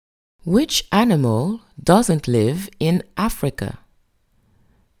Which animal doesn't live in Africa?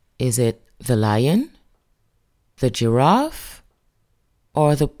 Is it the lion, the giraffe,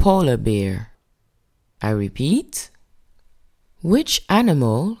 or the polar bear? I repeat. Which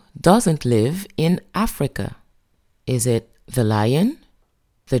animal doesn't live in Africa? Is it the lion,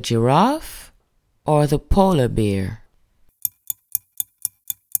 the giraffe, or the polar bear?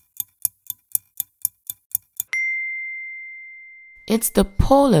 It's the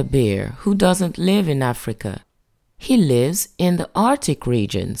polar bear who doesn't live in Africa. He lives in the Arctic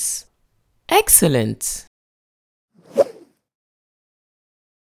regions. Excellent!